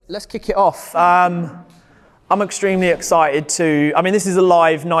Let's kick it off. I'm extremely excited this is a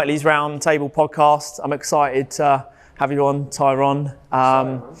live Nightly's Round Table podcast. I'm excited to have you on, Tyron.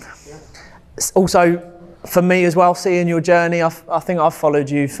 Also, for me as well, seeing your journey, I think I've followed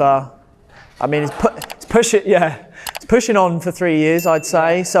you for, it's pushing on for 3 years, I'd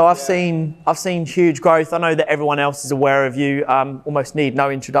say. So I've seen huge growth. I know that everyone else is aware of you, almost need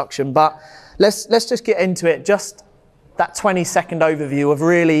no introduction, but let's just get into it. Just that 20-second overview of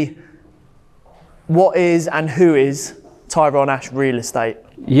really what is and who is Tyron Ash Real Estate.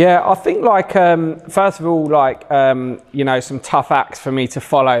 Yeah, I think first of all, some tough acts for me to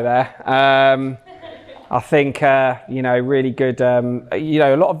follow there. I think, really good, a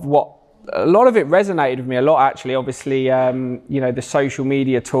lot of it resonated with me a lot, actually. Obviously, the social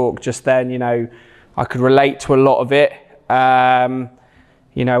media talk just then, I could relate to a lot of it.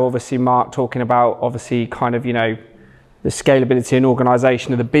 Obviously Mark talking about, the scalability and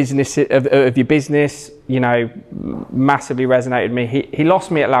organisation of the business, of your business, massively resonated with me. He lost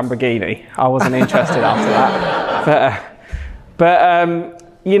me at Lamborghini. I wasn't interested after that.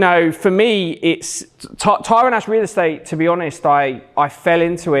 But for me, it's Tyron Ash Real Estate, to be honest, I fell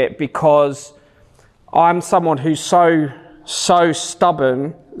into it because I'm someone who's so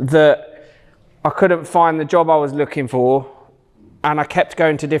stubborn that I couldn't find the job I was looking for. And I kept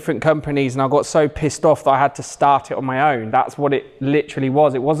going to different companies and I got so pissed off that I had to start it on my own. That's what it literally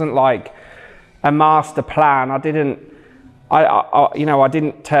was. It wasn't like a master plan. I didn't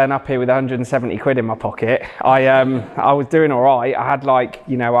turn up here with 170 quid in my pocket. I was doing all right. I had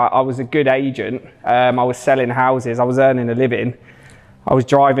I was a good agent. I was selling houses. I was earning a living. I was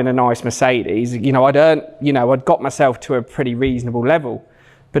driving a nice Mercedes. I'd got myself to a pretty reasonable level.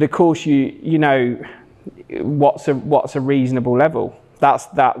 But of course, what's a reasonable level? That's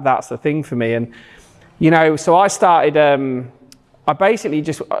the thing for me. And so I started. I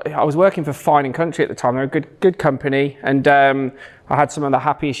was working for Fine and Country at the time. They're a good company, and I had some of the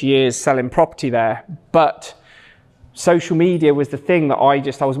happiest years selling property there. But social media was the thing that I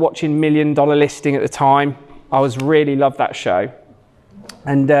was watching $1 Million Listing at the time. I really loved that show,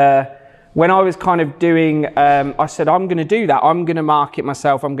 and when I was kind of doing, I said, I'm going to do that. I'm going to market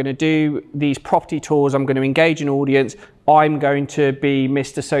myself. I'm going to do these property tours. I'm going to engage an audience. I'm going to be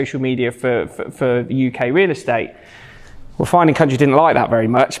Mr. Social Media for the UK real estate. Well, Fine and Country didn't like that very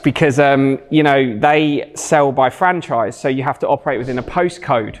much because, they sell by franchise. So you have to operate within a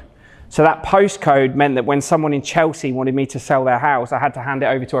postcode. So that postcode meant that when someone in Chelsea wanted me to sell their house, I had to hand it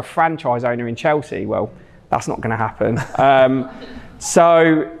over to a franchise owner in Chelsea. Well, that's not going to happen.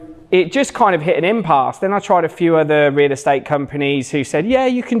 So it just kind of hit an impasse. Then I tried a few other real estate companies who said, yeah,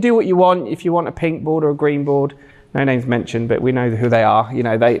 you can do what you want. If you want a pink board or a green board, no names mentioned, but we know who they are.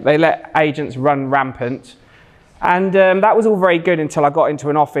 They let agents run rampant. And that was all very good until I got into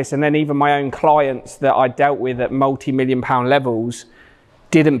an office, and then even my own clients that I dealt with at multi-million-pound levels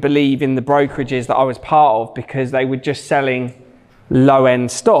didn't believe in the brokerages that I was part of because they were just selling low-end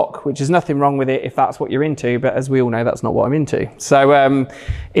stock, which is nothing wrong with it if that's what you're into, but as we all know, that's not what I'm into. So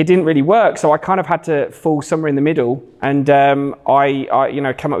it didn't really work. So I kind of had to fall somewhere in the middle, and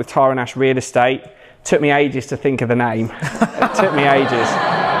I come up with Tyron Ash Real Estate. Took me ages to think of the name. It took me ages.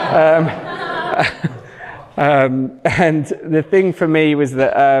 And the thing for me was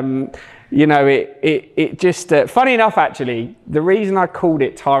that it just funny enough, actually, the reason I called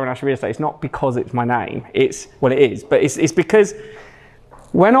it Tyron Ash Real Estate is not because it's my name. It is, but it's because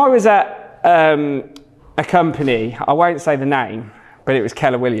when I was at a company, I won't say the name, but it was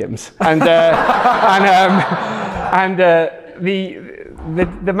Keller Williams, and the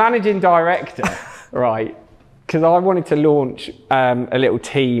managing director, right? Because I wanted to launch a little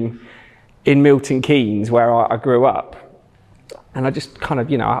team in Milton Keynes where I grew up. And I just kind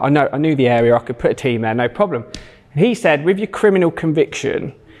of, I knew the area, I could put a team there, no problem. And he said, with your criminal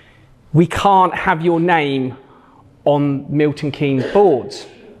conviction, we can't have your name on Milton Keynes boards.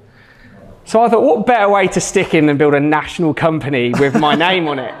 So I thought, what better way to stick in than build a national company with my name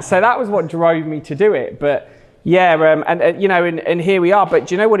on it? So that was what drove me to do it. But yeah, and here we are. But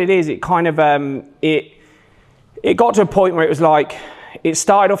do you know what it is? It kind of, it got to a point where it was like, it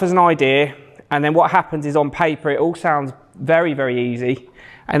started off as an idea, and then what happens is on paper, it all sounds very, very easy.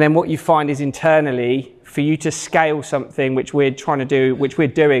 And then what you find is internally, for you to scale something, which we're trying to do, which we're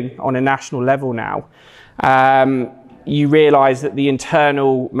doing on a national level now, you realize that the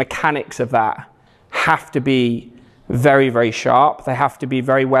internal mechanics of that have to be very, very sharp. They have to be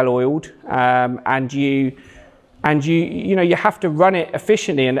very well oiled. And you have to run it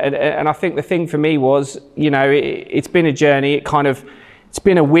efficiently. And I think the thing for me was, it's been a journey. It's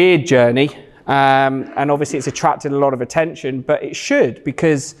been a weird journey. And obviously it's attracted a lot of attention, but it should,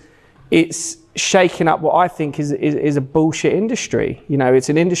 because it's shaking up what I think is a bullshit industry. You know, it's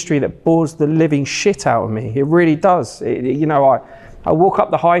an industry that bores the living shit out of me. It really does. You know, I walk up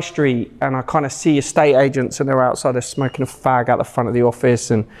the high street and I kind of see estate agents and they're outside, they're smoking a fag out the front of the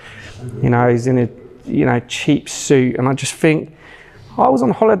office, and, you know, he's in a, you know, cheap suit. And I just think, I was on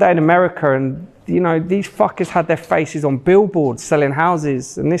holiday in America and, you know, these fuckers had their faces on billboards selling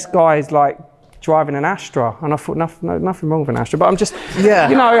houses, and this guy's like driving an Astra, and I thought nothing wrong with an Astra, but I'm just, yeah,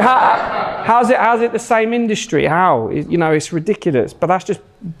 you know, how's it the same industry? How? You know, it's ridiculous. But that's just,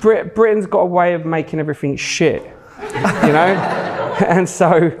 Britain's got a way of making everything shit, you know. And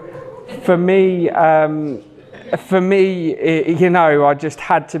so for me, you know, I just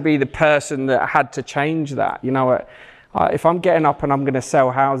had to be the person that had to change that. You know, if I'm getting up and I'm going to sell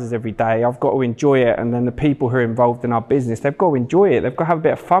houses every day, I've got to enjoy it. And then the people who are involved in our business, they've got to enjoy it. They've got to have a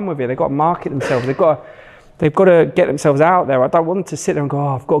bit of fun with it. They've got to market themselves. They've got to get themselves out there. I don't want them to sit there and go,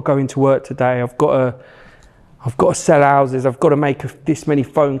 oh, I've got to go into work today. I've got to sell houses. I've got to make this many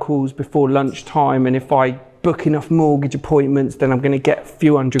phone calls before lunchtime. And if I book enough mortgage appointments, then I'm going to get a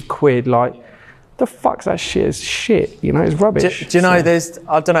few £100. Like, the fuck's that shit? It's shit, you know, it's rubbish. Do you know, I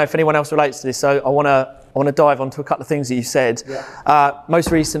don't know if anyone else relates to this, so I want to dive onto a couple of things that you said. Yeah.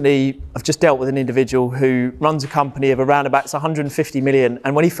 Most recently, I've just dealt with an individual who runs a company of around about 150 million.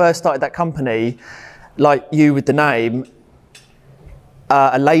 And when he first started that company, like you with the name,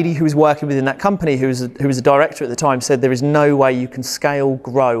 a lady who was working within that company, who was a director at the time, said there is no way you can scale,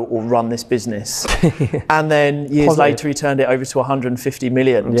 grow, or run this business. And then years later, he turned it over to 150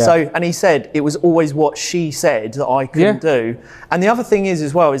 million. Yeah. So, and he said it was always what she said that I couldn't do. And the other thing is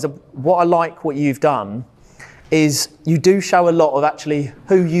as well, is what I like what you've done is you do show a lot of actually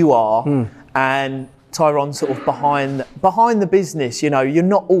who you are and Tyron sort of behind the business. You know, you're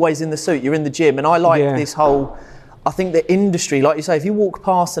not always in the suit, you're in the gym. And I like this whole, I think the industry, like you say, if you walk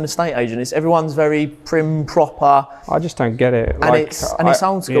past an estate agent, everyone's very prim, proper. I just don't get it. And it's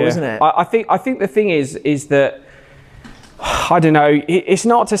old school, isn't it? I think the thing is that, I don't know, it's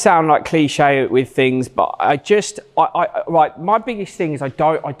not to sound like cliche with things, but right, my biggest thing is I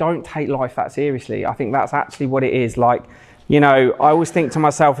don't take life that seriously. I think that's actually what it is. Like, you know, I always think to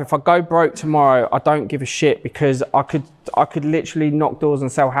myself, if I go broke tomorrow, I don't give a shit, because I could literally knock doors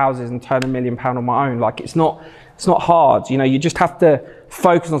and sell houses and turn £1 million on my own. Like, it's not hard, you know. You just have to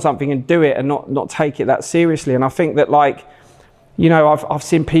focus on something and do it, and not take it that seriously. And I think that, like, you know, I've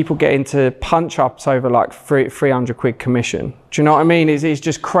seen people get into punch ups over like £300 commission. Do you know what I mean? It's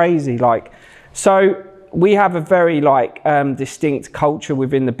just crazy. Like, so we have a very like distinct culture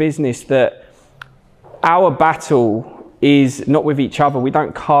within the business that our battle is not with each other. We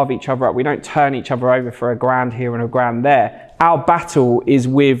don't carve each other up. We don't turn each other over for £1,000 here and £1,000 there. Our battle is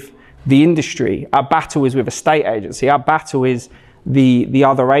with the industry. Our battle is with a state agency. Our battle is the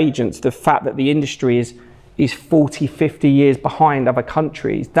other agents. The fact that the industry is 40, 50 years behind other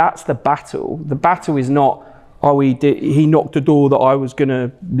countries. That's the battle. The battle is not, oh, he knocked the door that I was going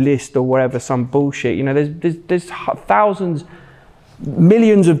to list or whatever, some bullshit. You know, there's thousands,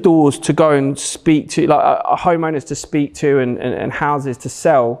 millions of doors to go and speak to, like homeowners to speak to and houses to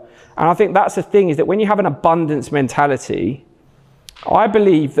sell. And I think that's the thing, is that when you have an abundance mentality, I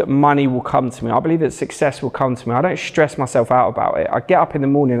believe that money will come to me. I believe that success will come to me. I don't stress myself out about it. I get up in the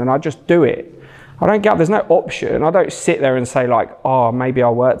morning and I just do it. I don't get up, there's no option. I don't sit there and say like, oh, maybe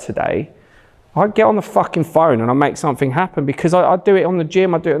I'll work today. I get on the fucking phone and I make something happen, because I do it on the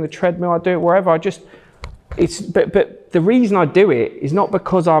gym, I do it on the treadmill, I do it wherever. But the reason I do it is not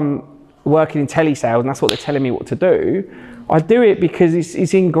because I'm working in telesales and that's what they're telling me what to do. I do it because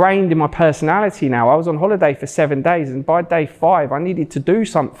it's ingrained in my personality now. I was on holiday for 7 days, and by day 5, I needed to do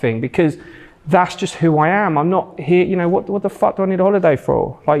something, because that's just who I am. I'm not here, you know, what the fuck do I need a holiday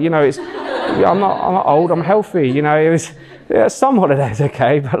for? Like, you know, I'm not old, I'm healthy, you know. Some holidays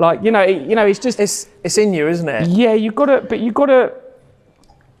okay, but like, you know, it's just... It's in you, isn't it? Yeah, you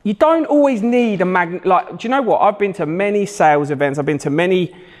don't always need a magnet. Like, do you know what? I've been to many sales events. I've been to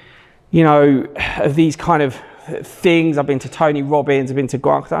many, you know, of these kind of things. I've been to Tony Robbins. I've been to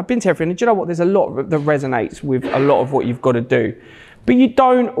Grant. I've been to everything. And do you know what? There's a lot that resonates with a lot of what you've got to do. But you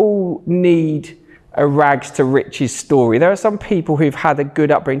don't all need a rags to riches story. There are some people who've had a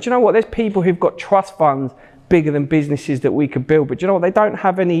good upbringing. Do you know what? There's people who've got trust funds bigger than businesses that we could build. But do you know what? They don't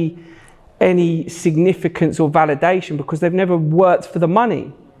have any significance or validation because they've never worked for the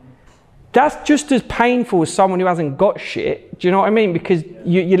money. That's just as painful as someone who hasn't got shit. Do you know what I mean? Because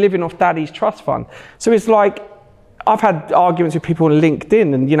you're living off daddy's trust fund. So it's like, I've had arguments with people on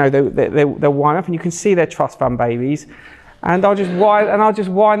LinkedIn, and you know, they'll wind up and you can see their trust fund babies. And I'll just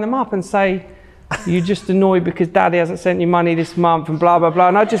wind them up and say, you're just annoyed because daddy hasn't sent you money this month and blah, blah, blah.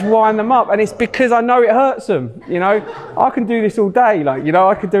 And I just wind them up. And it's because I know it hurts them, you know. I can do this all day, like, you know,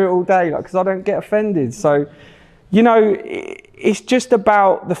 I could do it all day, like, because I don't get offended. So, you know, it's just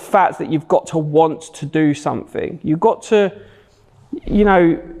about the fact that you've got to want to do something. You've got to, you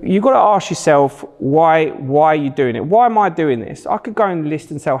know, you've got to ask yourself, why are you doing it? Why am I doing this? I could go and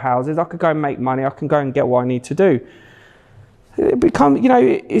list and sell houses. I could go and make money. I can go and get what I need to do. It become, you know,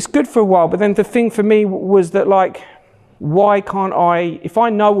 it's good for a while, but then the thing for me was that, like, why can't I, if I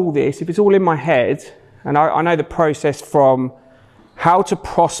know all this, if it's all in my head, and I know the process from how to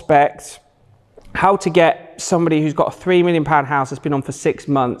prospect, how to get somebody who's got a £3 million house that's been on for 6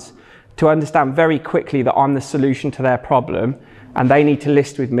 months to understand very quickly that I'm the solution to their problem, and they need to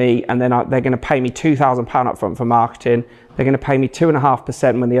list with me, and then they're going to pay me £2,000 up front for marketing. They're going to pay me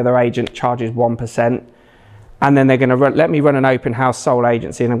 2.5% when the other agent charges 1%. And then they're going to let me run an open house sole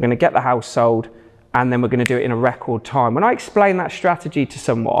agency, and I'm going to get the house sold, and then we're going to do it in a record time. When I explain that strategy to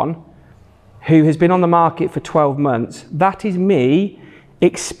someone who has been on the market for 12 months, that is me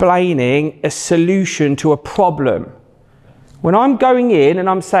explaining a solution to a problem. When I'm going in and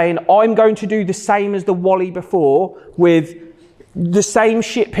I'm saying, I'm going to do the same as the Wally before with the same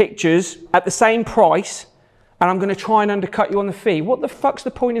shit pictures at the same price, and I'm going to try and undercut you on the fee. What the fuck's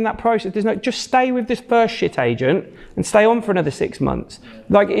the point in that process? There's no, just stay with this first shit agent and stay on for another 6 months.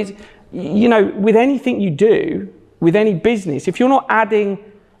 Like, it's, you know, with anything you do, with any business, if you're not adding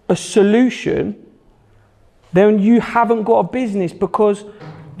a solution, then you haven't got a business, because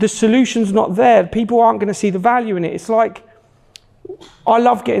the solution's not there. People aren't going to see the value in it. It's like, I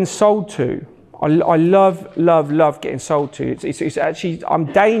love getting sold to. I love getting sold to. It's actually,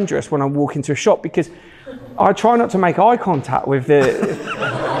 I'm dangerous when I walk into a shop, because I try not to make eye contact with the,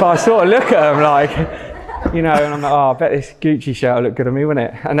 but I sort of look at them like, you know, and I'm like, oh, I bet this Gucci shirt will look good on me, won't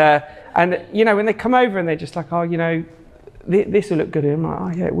it? And you know, when they come over and they're just like, oh, you know, this will look good. I'm like,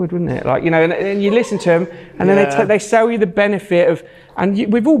 oh yeah, it would, wouldn't it? Like, you know, and you listen to them, and then they sell you the benefit of, and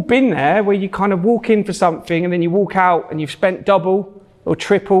we've all been there, where you kind of walk in for something and then you walk out and you've spent double or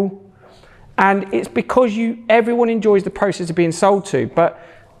triple, and it's because everyone enjoys the process of being sold to. But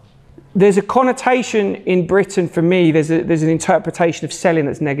there's a connotation in Britain, for me, there's an interpretation of selling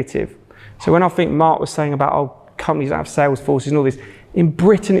that's negative. So when I think Mark was saying about, oh, companies that have sales forces and all this, in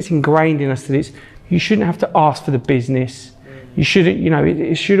Britain it's ingrained in us that you shouldn't have to ask for the business. You shouldn't, you know,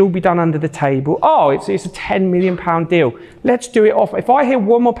 it should all be done under the table. Oh, it's a £10 million deal. Let's do it off. If I hear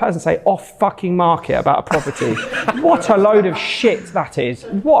one more person say off fucking market about a property, what a load of shit that is.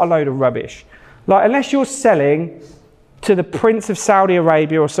 What a load of rubbish. Like, unless you're selling to the Prince of Saudi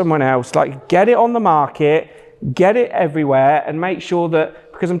Arabia or someone else, like, get it on the market, get it everywhere, and make sure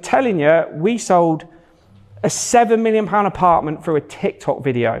that, because I'm telling you, we sold a £7 million apartment through a TikTok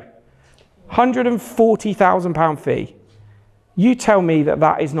video, £140,000 fee. You tell me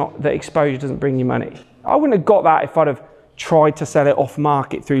that is not, that exposure doesn't bring you money. I wouldn't have got that if I'd have tried to sell it off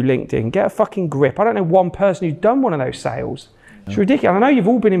market through LinkedIn. Get a fucking grip. I don't know one person who's done one of those sales. It's ridiculous. I know you've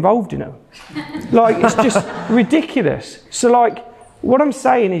all been involved in them. Like, it's just ridiculous. So, like, what I'm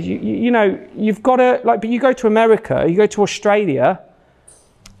saying is, you know, you've got to, like, but you go to America, you go to Australia,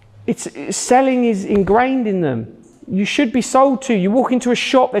 selling is ingrained in them. You should be sold to. You walk into a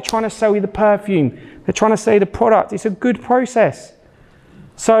shop, they're trying to sell you the perfume, they're trying to sell you the product. It's a good process.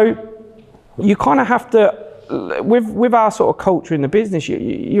 So you kind of have to, with our sort of culture in the business,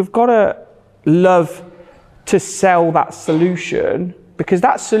 you've got to love to sell that solution, because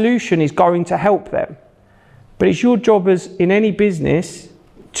that solution is going to help them. But it's your job, as in any business,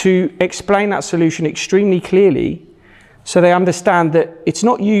 to explain that solution extremely clearly, so they understand that it's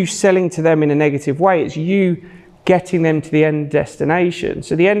not you selling to them in a negative way, it's you getting them to the end destination.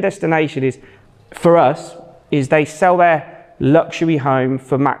 So the end destination is, for us, is they sell their luxury home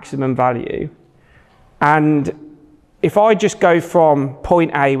for maximum value. And if I just go from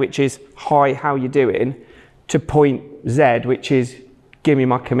point A, which is, hi, how you doing, to point Z, which is, give me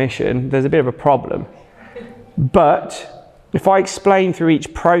my commission, there's a bit of a problem. But if I explain through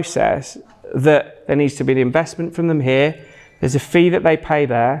each process that there needs to be an investment from them here, there's a fee that they pay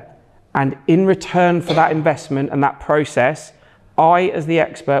there, and in return for that investment and that process, I, as the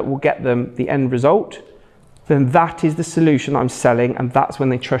expert, will get them the end result, then that is the solution I'm selling, and that's when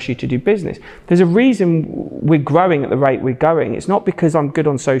they trust you to do business. There's a reason we're growing at the rate we're going. It's not because I'm good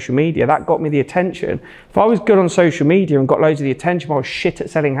on social media. That got me the attention. If I was good on social media and got loads of the attention, but I was shit at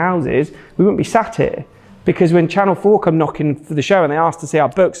selling houses, we wouldn't be sat here. Because when Channel 4 come knocking for the show and they ask to see our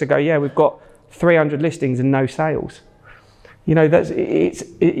books, I go, yeah, we've got 300 listings and no sales. You know,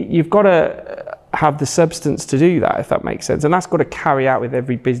 you've got to, have the substance to do that, if that makes sense. And that's got to carry out with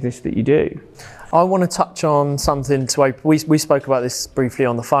every business that you do. I want to touch on something to open. We spoke about this briefly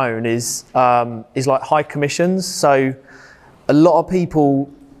on the phone. Is like high commissions. So a lot of people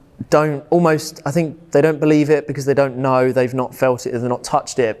I think they don't believe it because they don't know, they've not felt it, they've not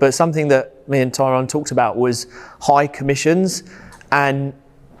touched it. But something that me and Tyron talked about was high commissions, and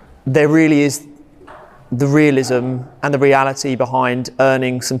there really is the realism and the reality behind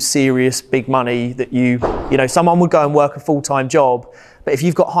earning some serious big money that you know, someone would go and work a full-time job, but if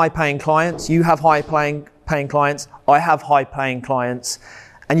you've got high-paying clients, you have high-paying clients, I have high-paying clients,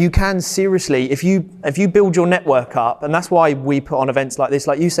 and you can seriously, if you build your network up, and that's why we put on events like this.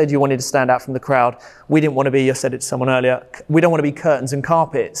 Like you said, you wanted to stand out from the crowd. We didn't want to be, I said it to someone earlier, we don't want to be curtains and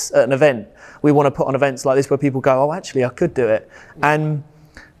carpets at an event. We want to put on events like this where people go, oh, actually, I could do it. And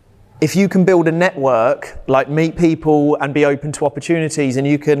if you can build a network, like meet people and be open to opportunities, and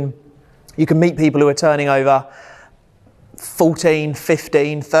you can meet people who are turning over 14,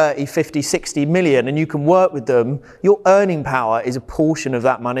 15, 30, 50, 60 million, and you can work with them, your earning power is a portion of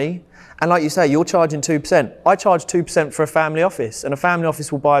that money. And like you say, you're charging 2%. I charge 2% for a family office, and a family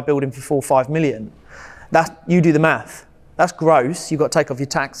office will buy a building for 4 or 5 million. You do the math. That's gross. You've got to take off your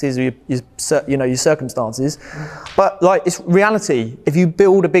taxes or your circumstances. But like, it's reality. If you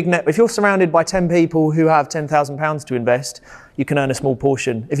build a big net, if you're surrounded by 10 people who have £10,000 to invest, you can earn a small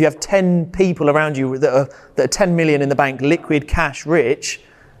portion. If you have 10 people around you that are 10 million in the bank, liquid cash rich,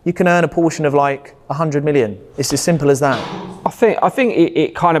 you can earn a portion of like 100 million. It's as simple as that. I think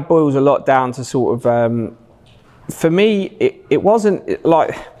it kind of boils a lot down to sort of, for me, it wasn't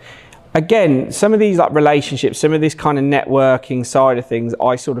like, again, some of these like relationships, some of this kind of networking side of things,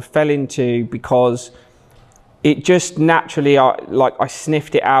 I sort of fell into because it just naturally, I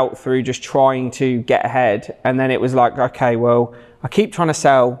sniffed it out through just trying to get ahead. And then it was like, okay, well, I keep trying to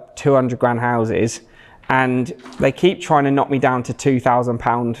sell 200 grand houses and they keep trying to knock me down to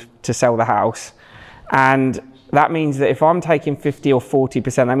 £2,000 to sell the house. And that means that if I'm taking 50 or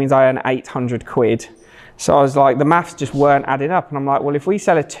 40%, that means I earn 800 quid. So I was like, the maths just weren't adding up. And I'm like, well, if we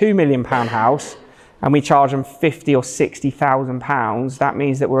sell a £2 million house and we charge them 50 or 60,000 pounds, that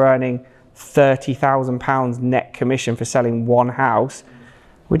means that we're earning 30,000 pounds net commission for selling one house.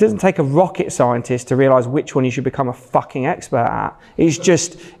 Well, it doesn't take a rocket scientist to realize which one you should become a fucking expert at. It's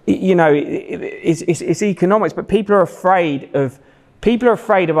just, you know, it's economics, but people are afraid of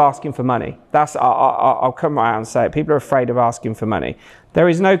asking for money. I'll come right out and say it. People are afraid of asking for money. There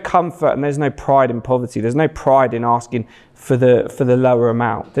is no comfort and there's no pride in poverty. There's no pride in asking for the lower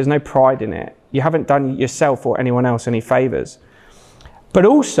amount. There's no pride in it. You haven't done yourself or anyone else any favors. But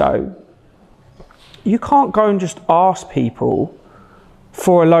also, you can't go and just ask people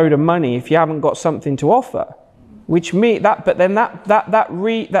for a load of money if you haven't got something to offer. Which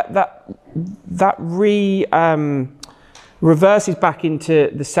reverses back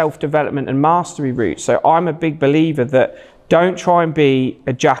into the self-development and mastery route. So I'm a big believer that don't try and be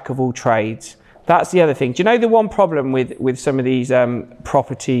a jack of all trades. That's the other thing. Do you know the one problem with some of these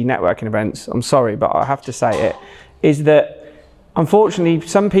property networking events, I'm sorry, but I have to say it, is that unfortunately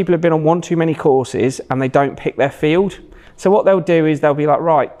some people have been on one too many courses and they don't pick their field. So what they'll do is they'll be like,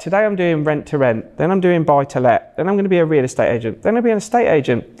 right, today I'm doing rent to rent, then I'm doing buy to let, then I'm going to be a real estate agent, then I'll be an estate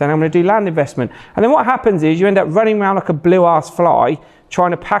agent, then I'm going to do land investment. And then what happens is you end up running around like a blue ass fly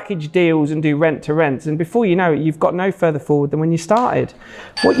trying to package deals and do rent to rents. And before you know it, you've got no further forward than when you started.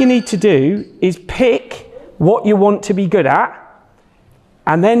 What you need to do is pick what you want to be good at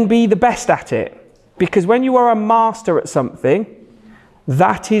and then be the best at it. Because when you are a master at something,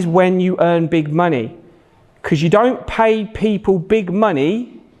 that is when you earn big money. Because you don't pay people big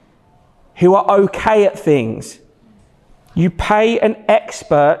money who are okay at things. You pay an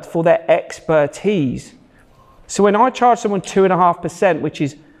expert for their expertise. So when I charge someone 2.5%, which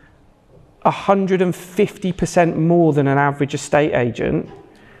is 150% more than an average estate agent,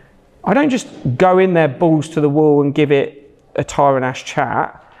 I don't just go in there balls to the wall and give it a Tyron-ash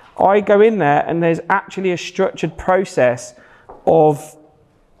chat. I go in there and there's actually a structured process of,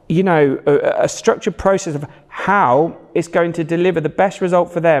 you know, a structured process of how it's going to deliver the best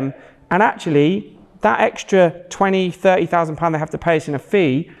result for them. And actually, that extra 20, 30,000 pounds they have to pay us in a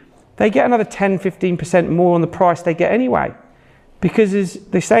fee, they get another 10, 15% more on the price they get anyway. Because as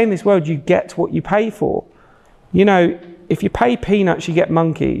they say in this world, you get what you pay for. You know, if you pay peanuts, you get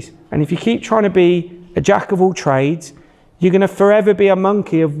monkeys. And if you keep trying to be a jack of all trades, you're going to forever be a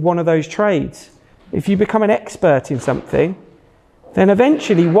monkey of one of those trades. If you become an expert in something, then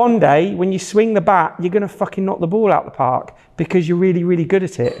eventually one day when you swing the bat, you're going to fucking knock the ball out the park because you're really, really good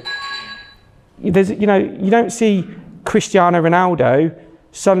at it. You know, you don't see Cristiano Ronaldo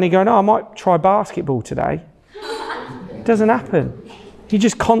suddenly going, oh, I might try basketball today. It doesn't happen. He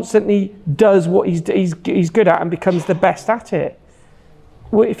just constantly does what he's good at and becomes the best at it.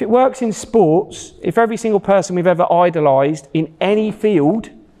 Well, if it works in sports, if every single person we've ever idolised in any field,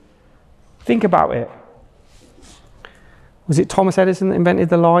 think about it. Was it Thomas Edison that invented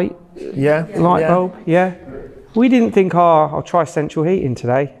the light bulb? Yeah. We didn't think, I'll try central heating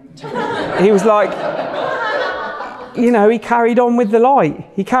today. He was like, he carried on with the light.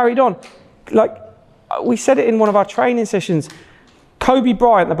 He carried on. Like, we said it in one of our training sessions. Kobe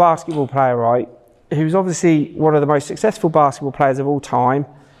Bryant, the basketball player, right, who's obviously one of the most successful basketball players of all time,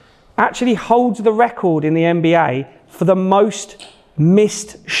 actually holds the record in the NBA for the most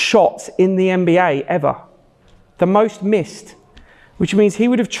missed shots in the NBA ever. The most missed, which means he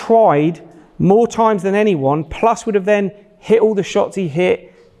would have tried more times than anyone, plus would have then hit all the shots he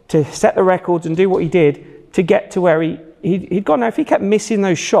hit to set the records and do what he did to get to where he'd gone. Now, if he kept missing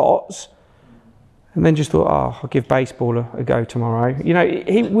those shots and then just thought, I'll give baseball a go tomorrow,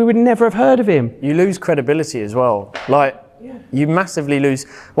 we would never have heard of him. You lose credibility as well. You massively lose.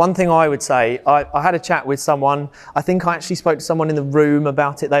 One thing I would say, I had a chat with someone, I think I actually spoke to someone in the room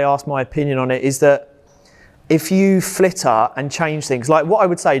about it, they asked my opinion on it, is that if you flitter and change things, like what I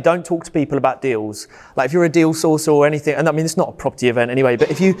would say, don't talk to people about deals. Like if you're a deal sourcer or anything, and I mean, it's not a property event anyway, but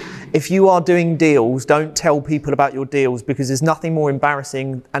if you are doing deals, don't tell people about your deals, because there's nothing more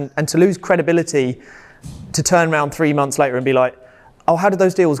embarrassing and to lose credibility, to turn around 3 months later and be like, oh, how did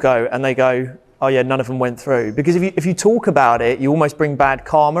those deals go? And they go, oh yeah, none of them went through. Because if you talk about it, you almost bring bad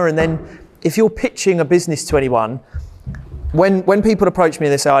karma. And then if you're pitching a business to anyone, when people approach me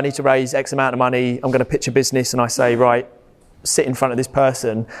and they say, I need to raise X amount of money, I'm going to pitch a business, and I say, right, sit in front of this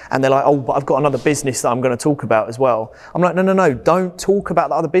person, and they're like, oh, but I've got another business that I'm going to talk about as well. I'm like, no, don't talk about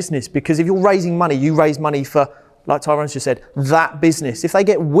the other business, because if you're raising money, you raise money for, like Tyron's just said, that business. If they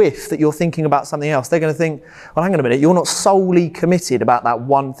get whiff that you're thinking about something else, they're going to think, well, hang on a minute, you're not solely committed about that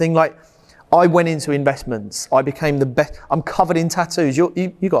one thing. Like, I went into investments. I became the best. I'm covered in tattoos. You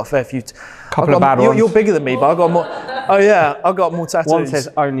got a fair few. Couple of bad ones. You're bigger than me, but I got more. Oh yeah, I got more tattoos. One says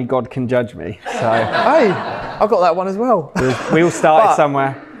only God can judge me. So hey, I got that one as well. We all started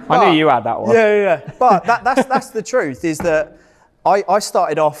somewhere. I knew you had that one. Yeah. But that's the truth. Is that I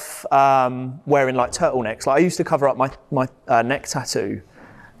started off wearing like turtlenecks. Like I used to cover up my neck tattoo.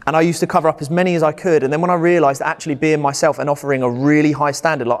 And I used to cover up as many as I could. And then when I realised that actually being myself and offering a really high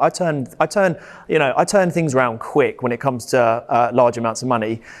standard, like I turn things around quick when it comes to large amounts of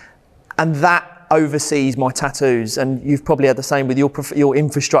money, and that oversees my tattoos. And you've probably had the same with your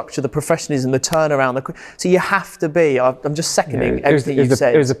infrastructure, the professionalism, the turnaround. So you have to be. I'm just seconding everything you've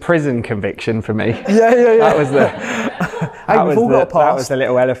said. It was a prison conviction for me. Yeah. That was the. Hey, we've all got a past. That was the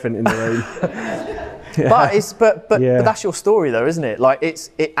little elephant in the room. Yeah. But that's your story though, isn't it? Like it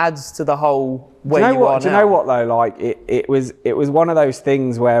adds to the whole where you are now. Do you know what though? Like it was one of those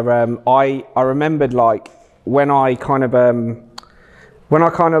things where I remembered like when I kind of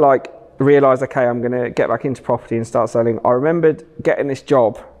like realised, okay, I'm going to get back into property and start selling. I remembered getting this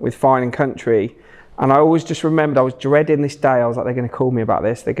job with Fine & Country, and I always just remembered I was dreading this day. I was like, they're going to call me about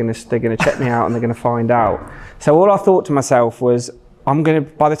this. They're going to check me out and they're going to find out. So all I thought to myself was,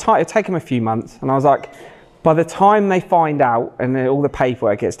 by the time, it'll take them a few months, and I was like, by the time they find out and all the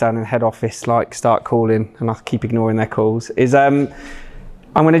paperwork gets done and head office like start calling, and I keep ignoring their calls, is I'm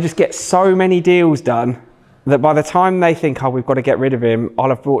going to just get so many deals done that by the time they think, oh, we've got to get rid of him, I'll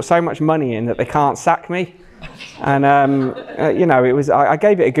have brought so much money in that they can't sack me. And it was, I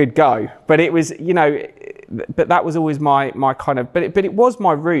gave it a good go, but it was, but that was always my kind of, but it was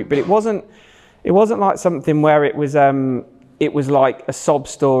my route, but it wasn't like something where it was like a sob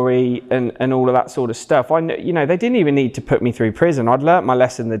story and all of that sort of stuff. They didn't even need to put me through prison. I'd learnt my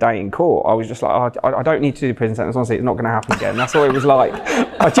lesson the day in court. I was just like, I don't need to do the prison sentence. Honestly, it's not going to happen again. That's what it was like.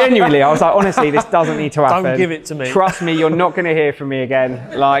 I was like, honestly, this doesn't need to happen. Don't give it to me. Trust me, you're not going to hear from me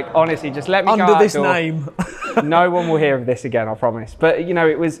again. Like, honestly, just let me go under out this door. name. No one will hear of this again, I promise. But,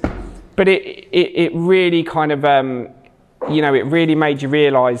 it really kind of, it really made you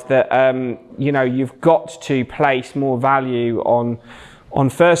realise that, you've got to place more value on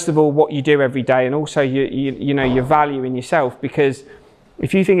first of all, what you do every day, and also your value in yourself. Because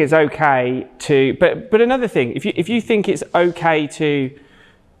if you think it's okay to, but another thing, if you think it's okay to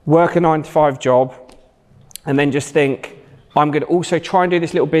work a 9-to-5 job and then just think, I'm going to also try and do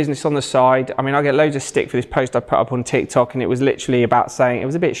this little business on the side. I mean, I get loads of stick for this post I put up on TikTok, and it was literally about saying, it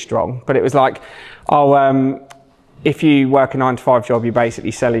was a bit strong, but it was like, if you work a 9-to-5 job, you're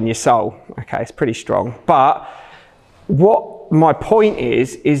basically selling your soul. Okay, it's pretty strong. But what my point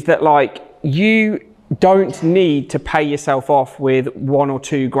is that like you don't need to pay yourself off with 1 or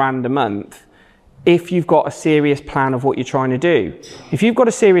 2 grand a month if you've got a serious plan of what you're trying to do. If you've got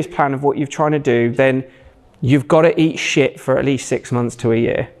a serious plan of what you're trying to do, then you've got to eat shit for at least 6 months to a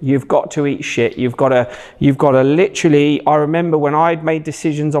year. You've got to eat shit. You've got to literally, I remember when I'd made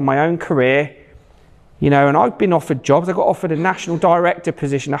decisions on my own career, you know, and I've been offered jobs. I got offered a national director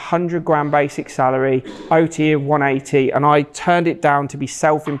position, 100 grand basic salary, OT of 180, and I turned it down to be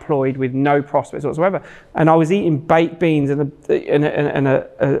self-employed with no prospects whatsoever. And I was eating baked beans and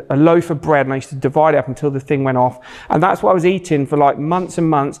a loaf of bread, and I used to divide it up until the thing went off. And that's what I was eating for like months and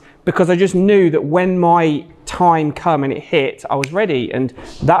months, because I just knew that when my time come and it hit, I was ready. And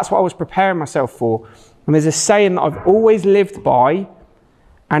that's what I was preparing myself for. And there's a saying that I've always lived by,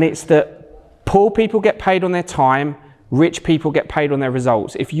 and it's that poor people get paid on their time, rich people get paid on their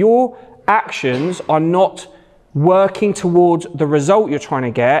results. If your actions are not working towards the result you're trying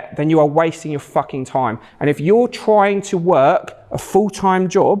to get, then you are wasting your fucking time. And if you're trying to work a full-time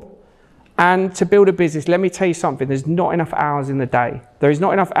job and to build a business, let me tell you something, there's not enough hours in the day. There is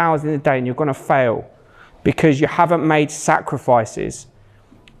not enough hours in the day, and you're going to fail because you haven't made sacrifices.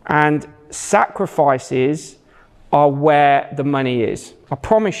 And sacrifices are where the money is. I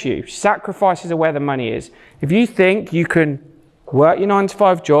promise you, sacrifices are where the money is. If you think you can work your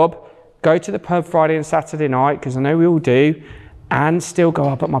 9-to-5 job, go to the pub Friday and Saturday night, because I know we all do, and still go,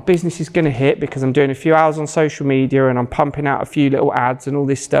 oh, but my business is going to hit because I'm doing a few hours on social media and I'm pumping out a few little ads and all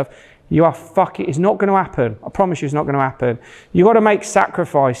this stuff, you are fucking, it's not going to happen. I promise you it's not going to happen. You've got to make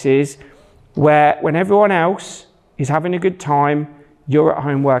sacrifices where when everyone else is having a good time, you're at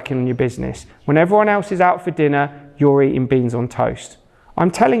home working on your business. When everyone else is out for dinner, you're eating beans on toast.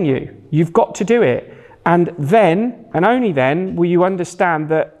 I'm telling you, you've got to do it. And then, and only then, will you understand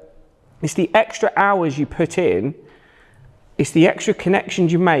that it's the extra hours you put in, it's the extra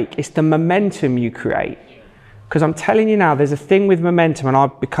connections you make, it's the momentum you create. Because I'm telling you now, there's a thing with momentum, and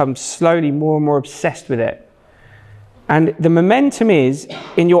I've become slowly more and more obsessed with it. And the momentum is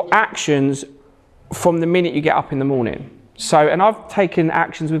in your actions from the minute you get up in the morning. So, and I've taken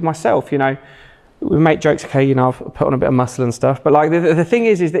actions with myself, you know, we make jokes, okay, you know, I've put on a bit of muscle and stuff, but like the thing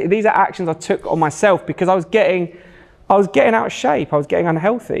is that these are actions I took on myself because I was getting out of shape, I was getting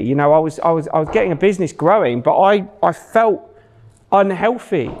unhealthy, you know, I was getting a business growing, but I felt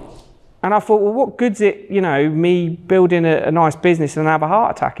unhealthy. And I thought, well, what good's it, you know, me building a nice business and have a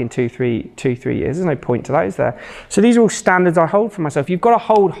heart attack in 2-3 years? There's no point to that, is there? So these are all standards I hold for myself. You've got to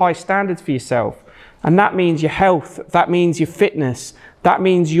hold high standards for yourself. And that means your health, that means your fitness, that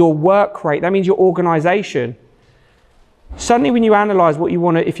means your work rate, that means your organization. Suddenly when you analyze what you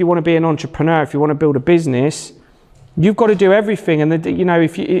want to, if you want to be an entrepreneur, if you want to build a business, you've got to do everything. And you know,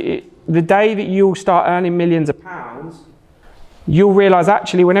 the day that you'll start earning millions of pounds, you'll realize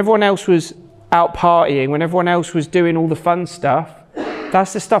actually when everyone else was out partying, when everyone else was doing all the fun stuff,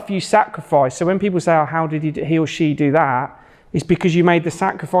 that's the stuff you sacrifice. So when people say, oh, how did he or she do that? It's because you made the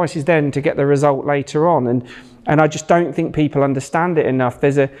sacrifices then to get the result later on. And I just don't think people understand it enough.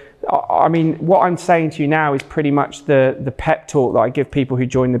 I mean, what I'm saying to you now is pretty much the pep talk that I give people who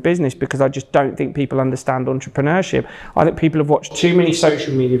join the business, because I just don't think people understand entrepreneurship. I think people have watched too many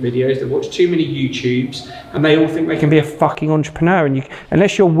social media videos, they've watched too many YouTubes, and they all think they can be a fucking entrepreneur. And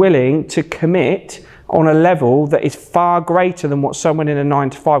unless you're willing to commit on a level that is far greater than what someone in a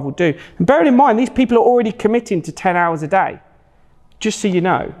 9-to-5 will do. And bearing in mind, these people are already committing to 10 hours a day. Just so you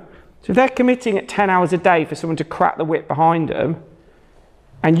know. So if they're committing at 10 hours a day for someone to crack the whip behind them,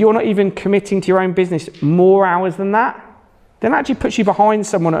 and you're not even committing to your own business more hours than that, then it actually puts you behind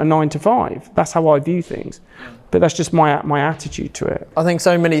someone at a 9-to-5. That's how I view things. But that's just my attitude to it. I think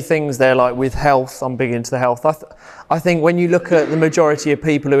so many things there, like with health, I'm big into the health. I think when you look at the majority of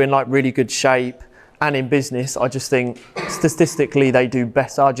people who are in like really good shape and in business, I just think statistically they do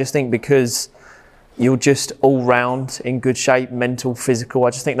better. I just think because you're just all round in good shape, mental, physical. I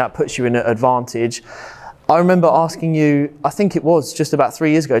just think that puts you in an advantage. I remember asking you, I think it was just about 3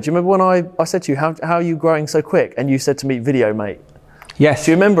 years ago. Do you remember when I said to you, how are you growing so quick? And you said to me, video, mate. Yes.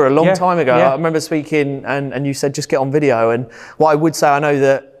 Do you remember a long time ago? Yeah. I remember speaking and you said, just get on video. And what I would say, I know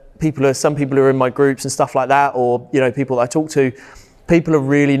that some people who are in my groups and stuff like that, or, you know, people that I talk to, people are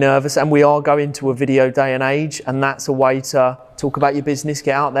really nervous, and we are going to a video day and age, and that's a way to talk about your business,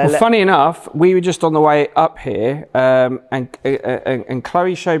 get out there. Well, funny enough, we were just on the way up here, and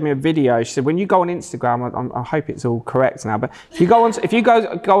Chloe showed me a video. She said, when you go on Instagram, I hope it's all correct now, but if you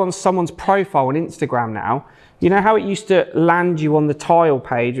go on someone's profile on Instagram now, you know how it used to land you on the tile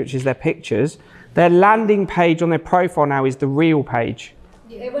page, which is their pictures? Their landing page on their profile now is the real page.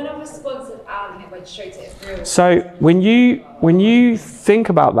 Yeah, when I was sponsored out, by added straight to Instagram. So when you think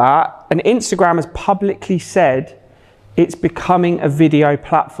about that, and Instagram has publicly said it's becoming a video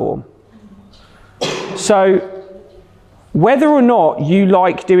platform. So whether or not you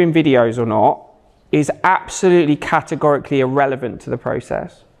like doing videos or not is absolutely categorically irrelevant to the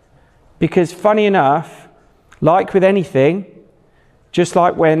process. Because funny enough, like with anything, just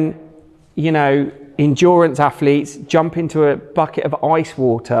like when, you know, endurance athletes jump into a bucket of ice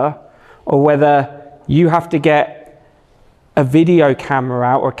water, or whether you have to get a video camera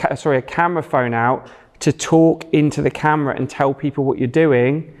out, or a camera phone out to talk into the camera and tell people what you're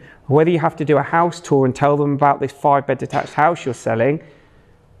doing, or whether you have to do a house tour and tell them about this 5-bed detached house you're selling,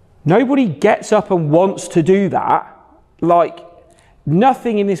 nobody gets up and wants to do that. Like,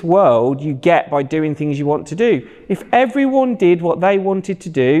 nothing in this world you get by doing things you want to do. If everyone did what they wanted to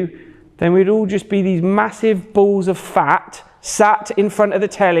do, then we'd all just be these massive balls of fat sat in front of the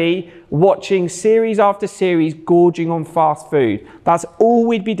telly watching series after series gorging on fast food. That's all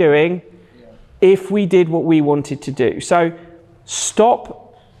we'd be doing if we did what we wanted to do. So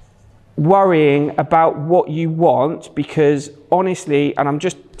stop worrying about what you want, because honestly, and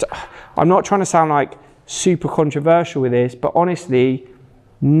I'm not trying to sound like super controversial with this, but honestly,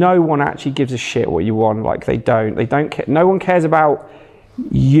 no one actually gives a shit what you want. Like, they don't care. No one cares about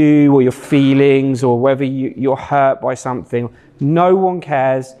you or your feelings, or whether you're hurt by something. No one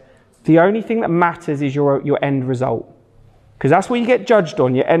cares. The only thing that matters is your end result, because that's what you get judged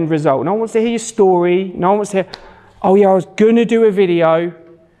on, your end result. No one wants to hear your story. No one wants to hear, oh yeah, I was gonna do a video,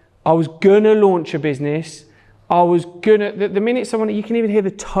 I was gonna launch a business, I was gonna, the minute someone, you can even hear the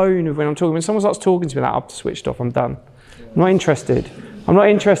tone of when I'm talking. When someone starts talking to me, that I've switched off, I'm done. I'm not interested. I'm not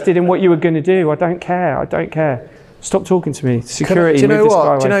interested in what you were gonna do. I don't care. Stop talking to me. Security. Do you know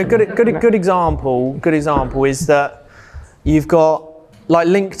what? Do you know, good example is that you've got, like,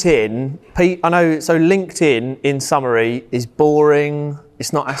 LinkedIn. I know, so LinkedIn, in summary, is boring.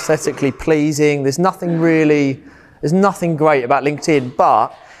 It's not aesthetically pleasing. There's nothing great about LinkedIn.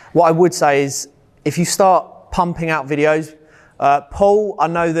 But what I would say is, if you start pumping out videos, Paul, I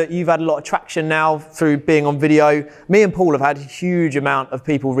know that you've had a lot of traction now through being on video. Me and Paul have had a huge amount of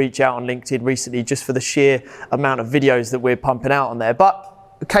people reach out on LinkedIn recently, just for the sheer amount of videos that we're pumping out on there.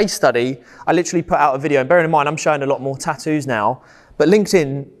 But a case study, I literally put out a video, and bearing in mind I'm showing a lot more tattoos now, but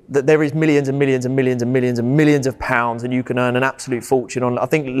LinkedIn, that there is millions and millions and millions and millions and millions of pounds, and you can earn an absolute fortune on. I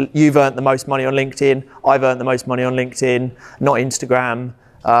think you've earned the most money on LinkedIn. I've earned the most money on LinkedIn, not Instagram,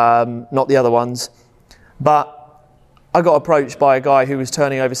 not the other ones. But I got approached by a guy who was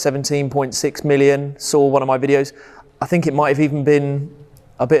turning over 17.6 million, saw one of my videos. I think it might have even been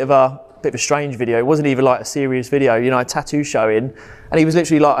a bit of a strange video. It wasn't even like a serious video, you know, a tattoo showing. And he was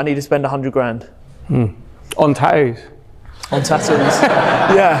literally like, I need to spend 100 grand. On tattoos? On tattoos,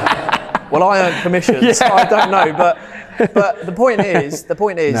 yeah. Well, I earn commissions, so I don't know. But the point is, the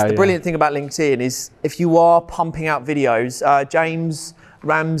brilliant thing about LinkedIn is, if you are pumping out videos, James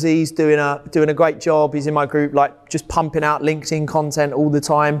Ramsey's doing a great job. He's in my group, like, just pumping out LinkedIn content all the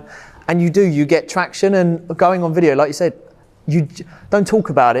time, and you get traction. And going on video, like you said, you don't talk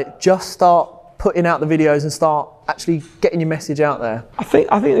about it, just start putting out the videos and start actually getting your message out there. I think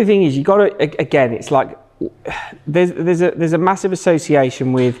the thing is, you got to, again, it's like there's a massive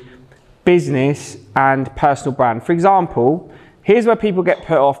association with business and personal brand. For example, here's where people get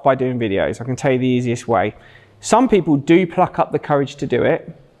put off by doing videos. I can tell you the easiest way. Some people do pluck up the courage to do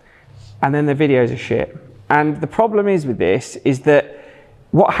it, and then the videos are shit. And the problem is with this is that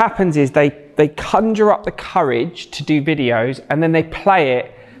what happens is they conjure up the courage to do videos, and then they play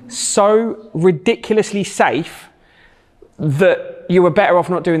it so ridiculously safe that you were better off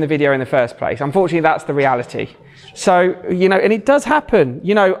not doing the video in the first place. Unfortunately, that's the reality. So, you know, and it does happen.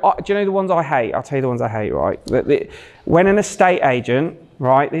 You know, do you know the ones I hate? I'll tell you the ones I hate, right? When an estate agent,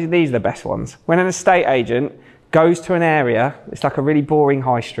 right, these are the best ones. When an estate agent goes to an area, it's like a really boring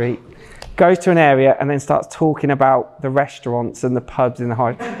high street, goes to an area and then starts talking about the restaurants and the pubs in the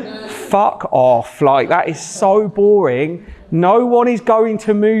high. Fuck off. Like, that is so boring. No one is going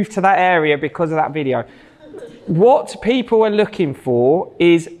to move to that area because of that video. What people are looking for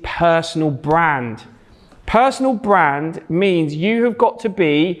is personal brand. Personal brand means you have got to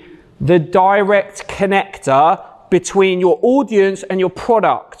be the direct connector between your audience and your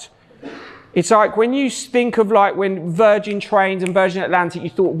product. It's like when you think of, like, when Virgin Trains and Virgin Atlantic, you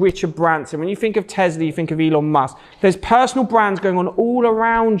thought Richard Branson. When you think of Tesla, you think of Elon Musk. There's personal brands going on all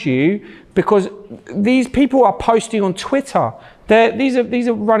around you because these people are posting on Twitter. These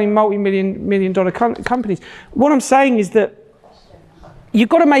are running multi-million dollar companies. What I'm saying is that you've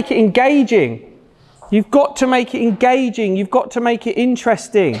got to make it engaging. You've got to make it engaging. You've got to make it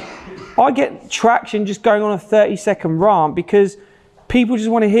interesting. I get traction just going on a 30-second rant because people just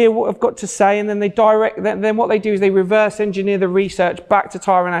want to hear what I've got to say, and then then what they do is they reverse engineer the research back to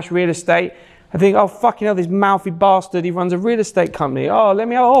Tyron Real Estate. I think, oh, fucking hell, this mouthy bastard, he runs a real estate company. Oh,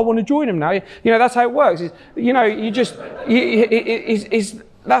 I want to join him now. You know, that's how it works.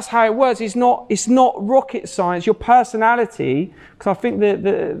 That's how it works. It's not rocket science. Your personality, because I think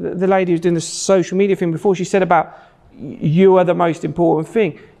the lady who's doing the social media thing before, she said about you are the most important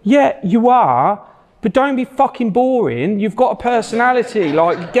thing. Yeah, you are, but don't be fucking boring. You've got a personality,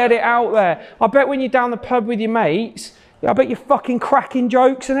 like get it out there. I bet when you're down the pub with your mates, I bet you're fucking cracking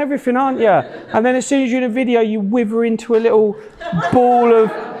jokes and everything, aren't you? And then as soon as you're in a video, you wither into a little ball of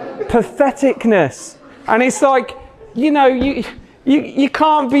patheticness. And it's like, you know, you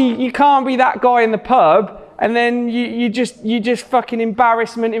can't be that guy in the pub and then you just fucking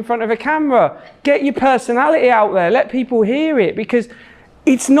embarrassment in front of a camera. Get your personality out there. Let people hear it, because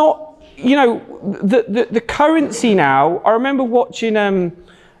it's not, you know, the currency now. I remember watching an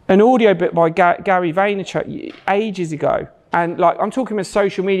audio bit by Gary Vaynerchuk ages ago, and like I'm talking about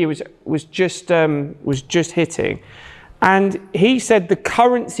social media was just hitting, and he said the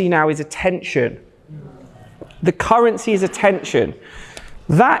currency now is attention. The currency is attention.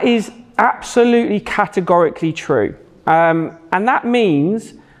 That is absolutely categorically true. And that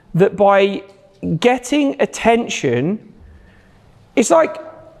means that by getting attention, it's like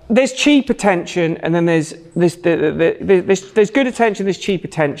there's cheap attention and then there's good attention, there's cheap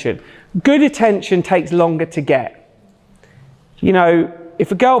attention. Good attention takes longer to get. You know,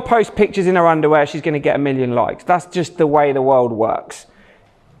 if a girl posts pictures in her underwear, she's going to get 1 million likes. That's just the way the world works.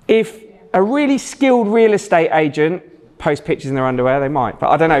 If a really skilled real estate agent post pictures in their underwear, they might, but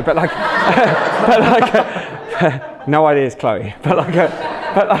I don't know. But like, no ideas, Chloe.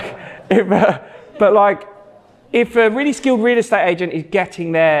 If a really skilled real estate agent is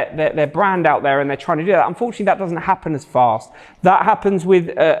getting their brand out there and they're trying to do that, unfortunately, that doesn't happen as fast. That happens with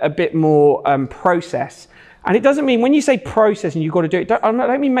a bit more process. And it doesn't mean when you say process and you've got to do it. I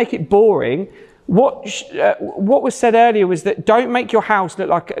don't mean make it boring. What was said earlier was that don't make your house look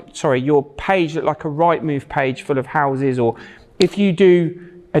like, your page look like a Rightmove page full of houses, or if you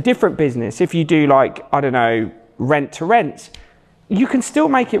do a different business, if you do like, I don't know, rent to rent, you can still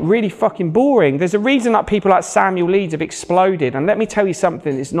make it really fucking boring. There's a reason that people like Samuel Leeds have exploded, and let me tell you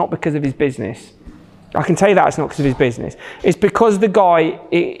something, it's not because of his business. I can tell you that it's not because of his business. It's because the guy,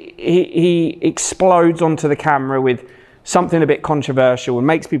 he explodes onto the camera with something a bit controversial and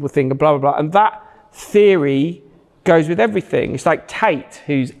makes people think of blah, blah, blah. And that theory goes with everything. It's like Tate,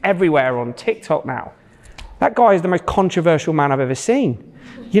 who's everywhere on TikTok now. That guy is the most controversial man I've ever seen.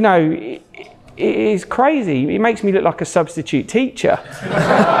 You know, it is crazy. He makes me look like a substitute teacher.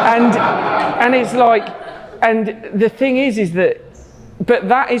 and it's like, and the thing is that, but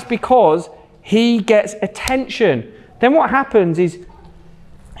that is because he gets attention. Then what happens is,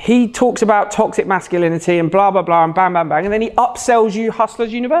 he talks about toxic masculinity and blah, blah, blah, and bang, bang, bang, and then he upsells you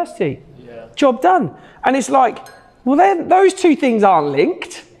Hustlers University. Yeah. Job done. And it's like, well, then those two things aren't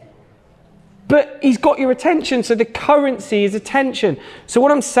linked, but he's got your attention, so the currency is attention. So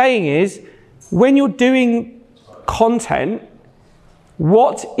what I'm saying is, when you're doing content,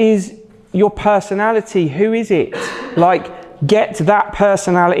 what is your personality? Who is it? Like, get that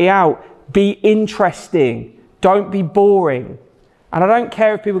personality out. Be interesting. Don't be boring. And I don't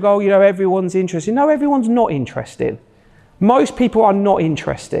care if people go, oh, you know, everyone's interesting. No, everyone's not interesting. Most people are not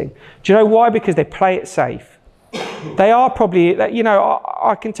interesting. Do you know why? Because they play it safe. They are probably, you know,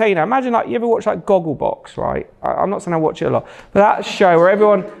 I can tell you now, imagine like, you ever watch like Gogglebox, right? I'm not saying I watch it a lot, but that show where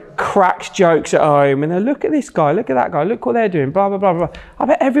everyone cracks jokes at home and they look at this guy, look at that guy, look what they're doing, blah, blah, blah, blah. I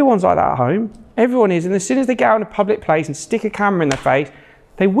bet everyone's like that at home. Everyone is. And as soon as they get out in a public place and stick a camera in their face,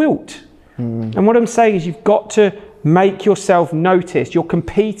 they wilt. And what I'm saying is you've got to make yourself noticed. You're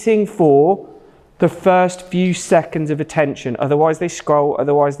competing for the first few seconds of attention. Otherwise they scroll,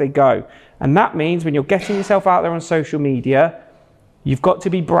 otherwise they go. And that means when you're getting yourself out there on social media, you've got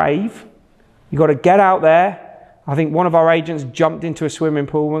to be brave. You've got to get out there. I think one of our agents jumped into a swimming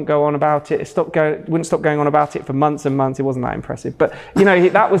pool, wouldn't go on about it. Wouldn't stop going on about it for months and months. It wasn't that impressive. But you know,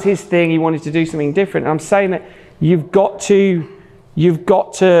 that was his thing. He wanted to do something different. And I'm saying that you've got to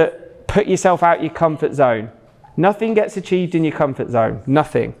put yourself out your comfort zone. Nothing gets achieved in your comfort zone.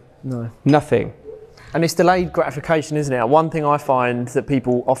 Nothing. No. Nothing. And it's delayed gratification, isn't it? One thing I find that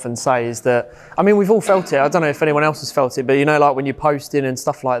people often say is that, I mean, we've all felt it. I don't know if anyone else has felt it, but you know, like when you're posting and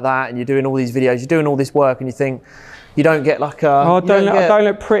stuff like that and you're doing all these videos, you're doing all this work and you think, you don't get like a... Oh, I don't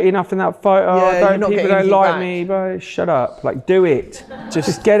look pretty enough in that photo. Yeah, people don't like me, bro. Shut up. Like, do it.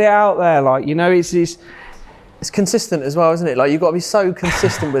 Just get it out there. Like, you know, it's it's consistent as well, isn't it? Like, you've got to be so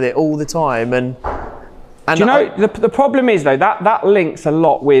consistent with it all the time. And do you know, the problem is, though, that links a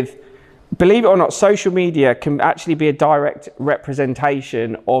lot with, believe it or not, social media can actually be a direct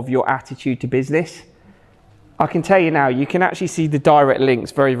representation of your attitude to business. I can tell you now, you can actually see the direct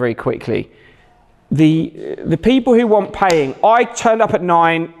links very, very quickly. The people who want paying, I turned up at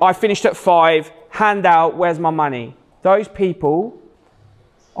 9, I finished at 5, hand out, where's my money? Those people,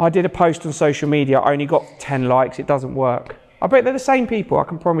 I did a post on social media, I only got 10 likes, it doesn't work. I bet they're the same people, I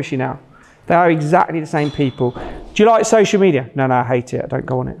can promise you now. They are exactly the same people. Do you like social media? No, I hate it, I don't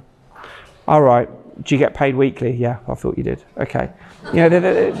go on it. All right, do you get paid weekly? Yeah, I thought you did, okay. They're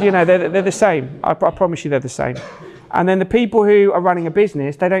the same, I promise you they're the same. And then the people who are running a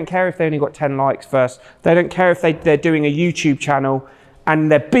business, they don't care if they only got 10 likes first. They don't care if they're doing a YouTube channel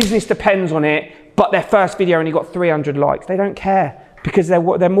and their business depends on it, but their first video only got 300 likes. They don't care because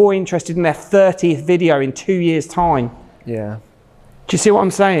they're more interested in their 30th video in 2 years' time. Yeah. Do you see what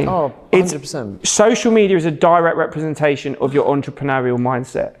I'm saying? Oh, 100%. Social media is a direct representation of your entrepreneurial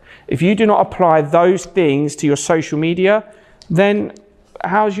mindset. If you do not apply those things to your social media, then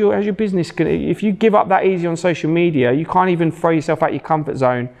how's your business going to, if you give up that easy on social media, you can't even throw yourself out your comfort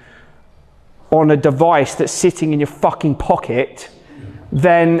zone on a device that's sitting in your fucking pocket,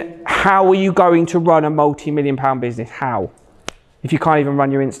 then how are you going to run a multi-million-pound business? How? If you can't even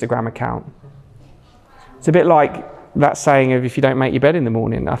run your Instagram account. It's a bit like that saying of if you don't make your bed in the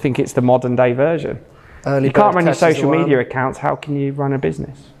morning. I think it's the modern day version. You can't run your social media accounts, how can you run a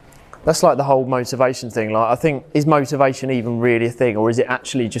business? That's like the whole motivation thing. Like, I think, is motivation even really a thing, or is it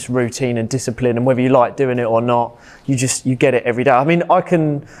actually just routine and discipline, and whether you like doing it or not, you get it every day? I mean,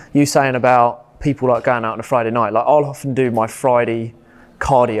 you saying about people like going out on a Friday night, like I'll often do my Friday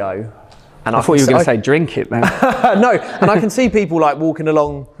cardio. And I thought you were going to say drink it then. No, and I can see people like walking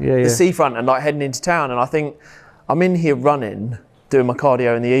along the seafront and like heading into town, and I think I'm in here running, doing my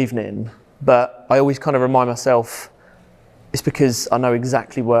cardio in the evening, but I always kind of remind myself, it's because I know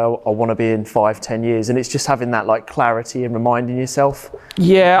exactly where I want to be in 5-10 years, and it's just having that like clarity and reminding yourself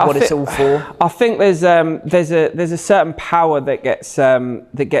what it's all for. I think there's a certain power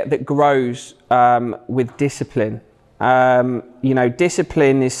that grows with discipline.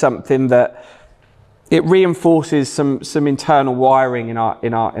 Discipline is something that it reinforces some internal wiring in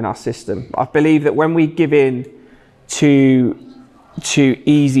our system. I believe that when we give in to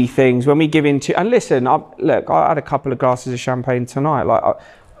easy things, when we give in to, and listen, I had a couple of glasses of champagne tonight. Like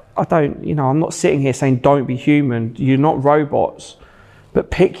I don't, I'm not sitting here saying don't be human. You're not robots, but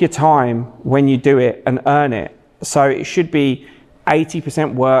pick your time when you do it and earn it. So it should be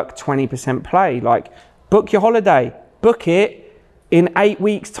 80% work, 20% play. Like book your holiday, book it in 8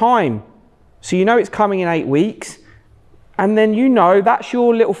 weeks' time. So you know it's coming in 8 weeks, and then that's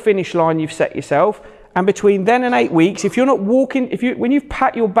your little finish line you've set yourself. And between then and 8 weeks, if you're not walking, when you've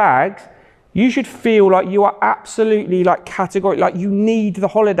packed your bags, you should feel like you are absolutely like categorically, like you need the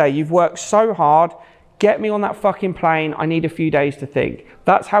holiday. You've worked so hard. Get me on that fucking plane. I need a few days to think.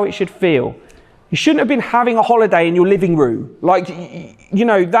 That's how it should feel. You shouldn't have been having a holiday in your living room. Like,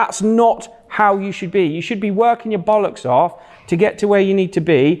 that's not how you should be. You should be working your bollocks off to get to where you need to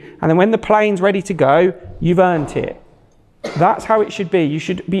be. And then when the plane's ready to go, you've earned it. That's how it should be. You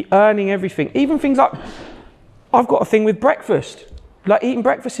should be earning everything. Even things like, I've got a thing with breakfast, like eating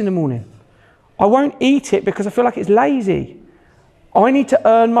breakfast in the morning. I won't eat it because I feel like it's lazy. I need to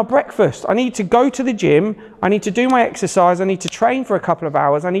earn my breakfast. I need to go to the gym. I need to do my exercise. I need to train for a couple of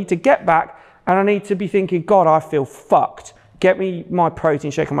hours. I need to get back and I need to be thinking, God, I feel fucked. Get me my protein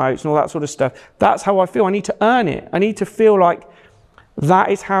shake and my oats and all that sort of stuff. That's how I feel. I need to earn it. I need to feel like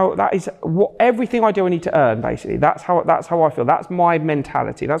that is what everything I do I need to earn, basically. That's how I feel. That's my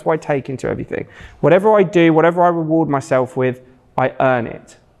mentality. That's what I take into everything. Whatever I do, whatever I reward myself with, I earn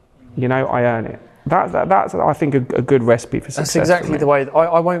it. I earn it. That's I think a good recipe for success. That's exactly the way.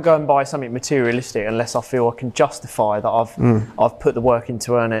 I won't go and buy something materialistic unless I feel I can justify that I've put the work in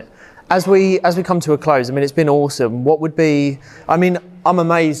to earn it. As we come to a close, I mean, it's been awesome. What would be? I mean, I'm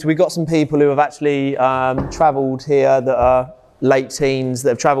amazed. We've got some people who have actually travelled here that are late teens that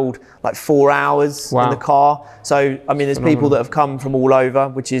have travelled like 4 hours in the car. So I mean, there's people that have come from all over,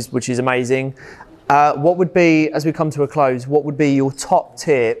 which is amazing. What would be, as we come to a close, what would be your top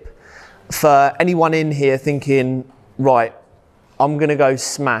tip for anyone in here thinking, right, I'm going to go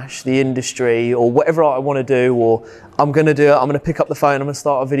smash the industry or whatever I want to do, or I'm going to do it, I'm going to pick up the phone, I'm going to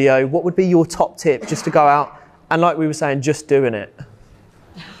start a video. What would be your top tip just to go out and, like we were saying, just doing it?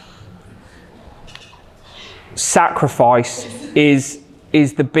 Sacrifice is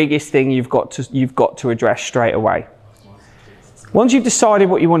the biggest thing you've got to address straight away. Once you've decided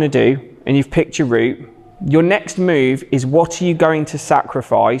what you want to do and you've picked your route, Your next move is, what are you going to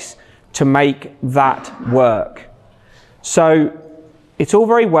sacrifice to make that work? So it's all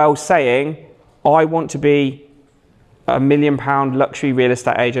very well saying, I want to be £1 million luxury real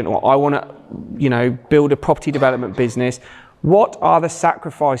estate agent, or I want to, build a property development business. What are the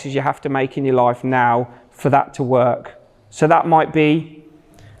sacrifices you have to make in your life now for that to work? So that might be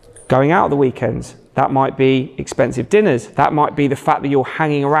going out at the weekends. That might be expensive dinners. That might be the fact that you're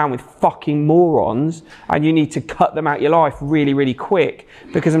hanging around with fucking morons and you need to cut them out of your life really, really quick.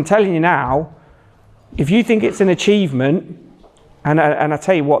 Because I'm telling you now, if you think it's an achievement, and I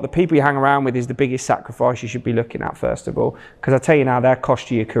tell you what, the people you hang around with is the biggest sacrifice you should be looking at, first of all. Because I tell you now, they'll cost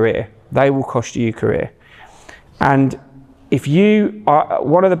you your career. They will cost you your career. And if you are,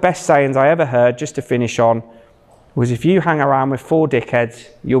 one of the best sayings I ever heard, just to finish on, was, if you hang around with 4 dickheads,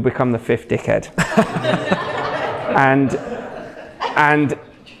 you'll become the 5th dickhead. and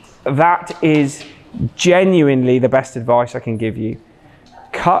that is genuinely the best advice I can give you.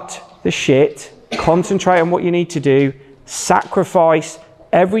 Cut the shit, concentrate on what you need to do, sacrifice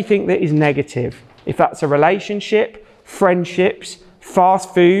everything that is negative. If that's a relationship, friendships,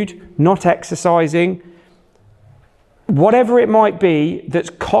 fast food, not exercising, whatever it might be that's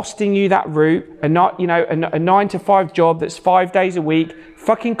costing you that route, and not, a 9-to-5 job that's 5 days a week,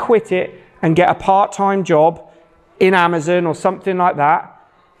 fucking quit it and get a part-time job in Amazon or something like that.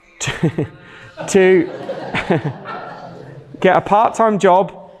 to get a part-time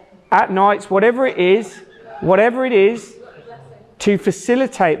job at nights, whatever it is, to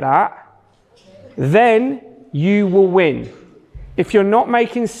facilitate that, then you will win. If you're not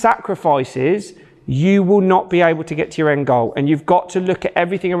making sacrifices, you will not be able to get to your end goal. And you've got to look at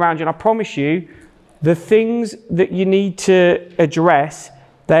everything around you. And I promise you, the things that you need to address,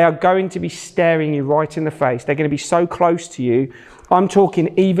 they are going to be staring you right in the face. They're going to be so close to you. I'm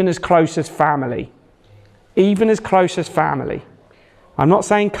talking even as close as family. Even as close as family. I'm not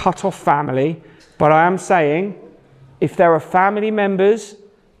saying cut off family, but I am saying, if there are family members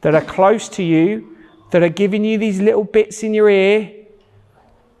that are close to you, that are giving you these little bits in your ear,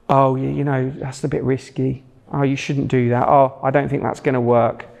 oh, that's a bit risky. Oh, you shouldn't do that. Oh, I don't think that's going to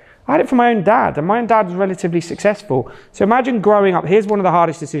work. I had it from my own dad, and my own dad was relatively successful. So imagine growing up. Here's one of the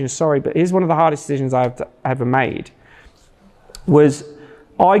hardest decisions, here's one of the hardest decisions I've ever made. Was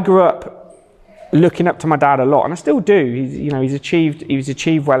I grew up looking up to my dad a lot, and I still do. He's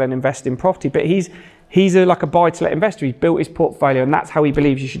achieved well and invested in property, but he's like a buy-to-let investor. He's built his portfolio, and that's how he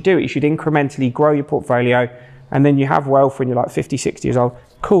believes you should do it. You should incrementally grow your portfolio, and then you have wealth when you're like 50, 60 years old.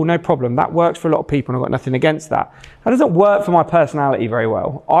 Cool, no problem. That works for a lot of people, and I've got nothing against that. That doesn't work for my personality very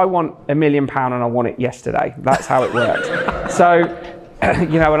well. I want £1 million and I want it yesterday. That's how it works. So,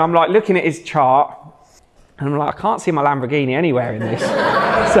 and I'm like looking at his chart, and I'm like, I can't see my Lamborghini anywhere in this.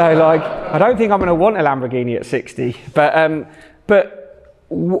 So like, I don't think I'm going to want a Lamborghini at 60. But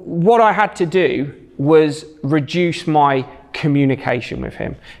what I had to do was reduce my communication with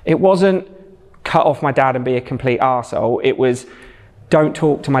him. It wasn't cut off my dad and be a complete arsehole. It was, don't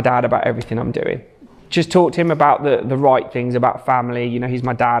talk to my dad about everything I'm doing. Just talk to him about the right things, about family. He's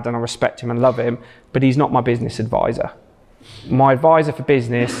my dad and I respect him and love him, but he's not my business advisor. My advisor for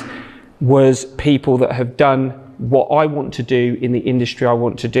business was people that have done what I want to do in the industry I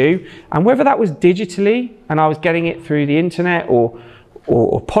want to do. And whether that was digitally and I was getting it through the internet or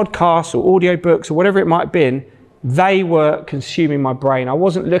podcasts or audiobooks or whatever it might have been, they were consuming my brain. I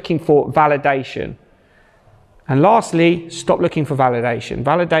wasn't looking for validation. And lastly, stop looking for validation.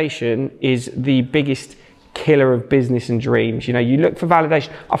 Validation is the biggest killer of business and dreams. You look for validation.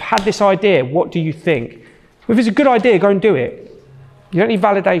 I've had this idea. What do you think? If it's a good idea, go and do it. You don't need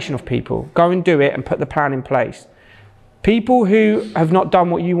validation of people. Go and do it and put the plan in place. People who have not done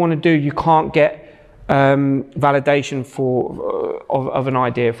what you want to do, you can't get validation of an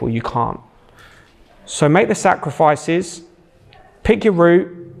idea for. You can't. So make the sacrifices, pick your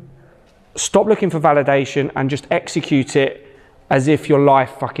route, stop looking for validation and just execute it as if your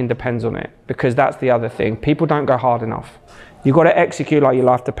life fucking depends on it. Because that's the other thing. People don't go hard enough. You've got to execute like your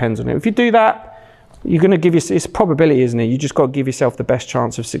life depends on it. If you do that, you're going to give yourself, it's a probability, isn't it? You just got to give yourself the best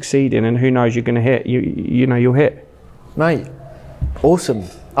chance of succeeding, and who knows, you're going to hit. You'll hit. Mate, awesome.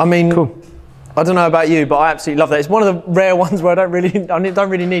 I mean, cool. I don't know about you, but I absolutely love that. It's one of the rare ones where I don't really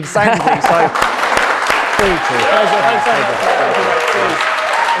need to say anything. So, thanks so much.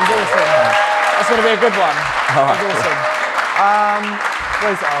 That's going to be a good one. All right. That's awesome.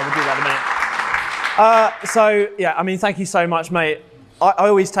 Where's that? We'll do that in a minute. So yeah, I mean, thank you so much, mate. I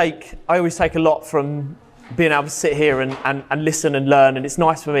always take a lot from being able to sit here and listen and learn, and it's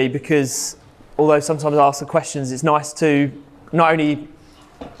nice for me because although sometimes I ask the questions, it's nice to not only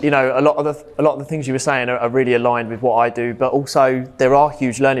you know, a lot of the things you were saying are really aligned with what I do, but also there are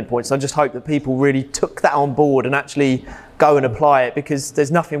huge learning points. I just hope that people really took that on board and actually go and apply it, because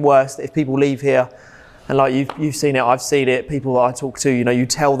there's nothing worse if people leave here. And like you've seen it, I've seen it, people that I talk to, you know, you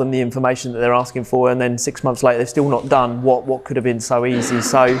tell them the information that they're asking for, and then 6 months later they're still not done what could have been so easy.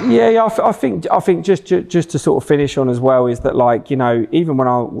 So yeah, I think just to sort of finish on as well is that, like, you know, even when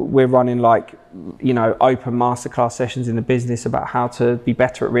we're running, like, you know, open masterclass sessions in the business about how to be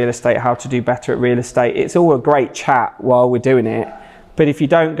better at real estate, how to do better at real estate, it's all a great chat while we're doing it. But if you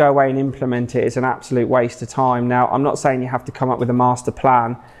don't go away and implement it, it's an absolute waste of time. Now, I'm not saying you have to come up with a master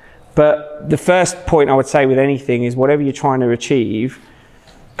plan, but the first point I would say with anything is, whatever you're trying to achieve,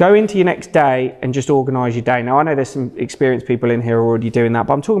 go into your next day and just organise your day. Now, I know there's some experienced people in here already doing that,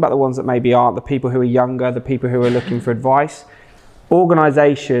 but I'm talking about the ones that maybe aren't, the people who are younger, the people who are looking for advice.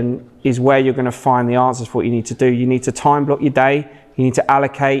 Organisation is where you're going to find the answers for what you need to do. You need to time block your day. You need to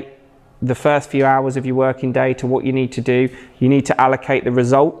allocate the first few hours of your working day to what you need to do. You need to allocate the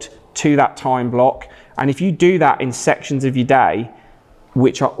result to that time block. And if you do that in sections of your day,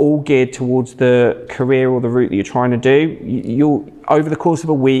 which are all geared towards the career or the route that you're trying to do, you'll, over the course of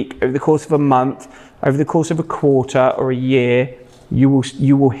a week, over the course of a month, over the course of a quarter or a year, you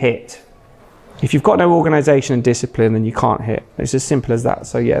will hit. If you've got no organisation and discipline, then you can't hit. It's as simple as that.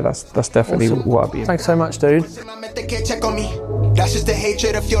 So yeah, that's definitely awesome. what I'd be in. Thanks so much, dude. That's just the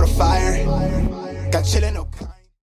hatred, I feel the fire. Got chillin', no crime.